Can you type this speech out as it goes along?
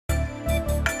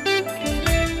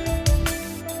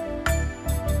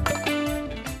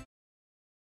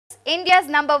India's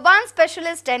 #1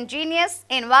 specialist and genius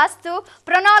in Vastu,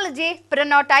 Chronology,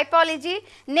 Typology,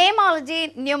 Namology,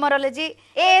 Numerology.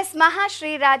 AS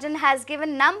Mahasree Rajhan has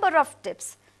given number of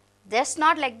tips. Just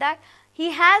not like that.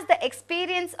 He has the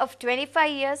experience of 25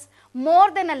 years.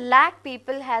 More than 1 lakh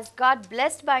people has got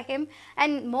blessed by him,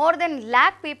 and more than 1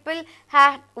 lakh people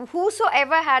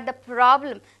whosoever had the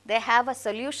problem, they have a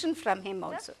solution from him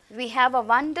also. We have a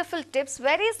wonderful tips,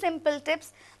 very simple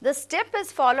tips. This tip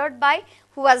is followed by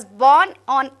who was born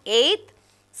on 8th,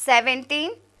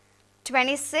 17th,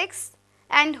 26th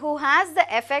and who has the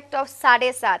effect of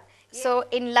Sade Saat. So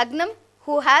in Lagnam,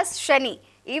 who has Shani.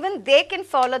 Even they can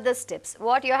follow the steps.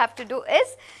 What you have to do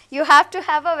is, you have to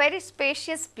have a very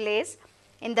spacious place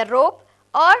in the rope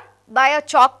or by a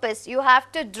chalk piece. You have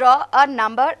to draw a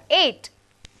number 8.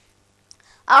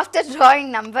 After drawing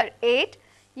number 8,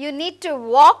 you need to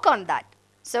walk on that.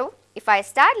 So, if I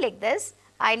start like this,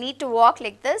 I need to walk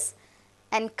like this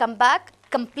and come back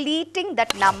completing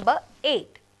that number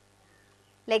 8.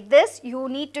 Like this, you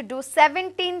need to do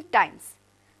 17 times.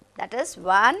 That is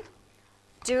 1,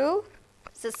 2,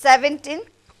 so 17,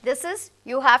 this is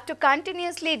you have to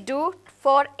continuously do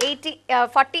for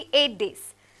 48 days.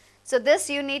 So this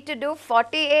you need to do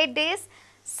 48 days,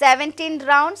 17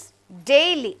 rounds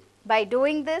daily. By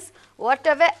doing this,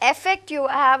 whatever effect you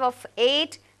have of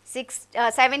 8,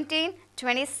 17,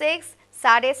 26,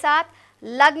 Sade Saat,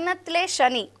 Lagnatle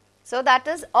Shani. So that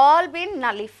is all been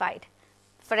nullified.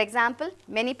 For example,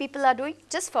 many people are doing,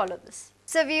 just follow this.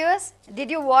 So viewers, did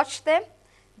you watch them?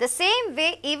 The same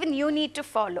way even you need to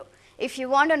follow. If you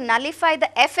want to nullify the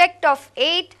effect of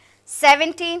 8,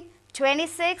 17,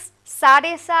 26,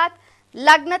 Sade Saat,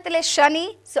 Lagnatle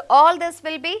Shani, so all this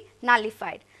will be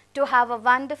nullified. To have a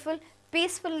wonderful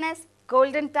peacefulness,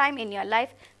 golden time in your life,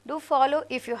 do follow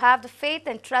if you have the faith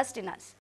and trust in us.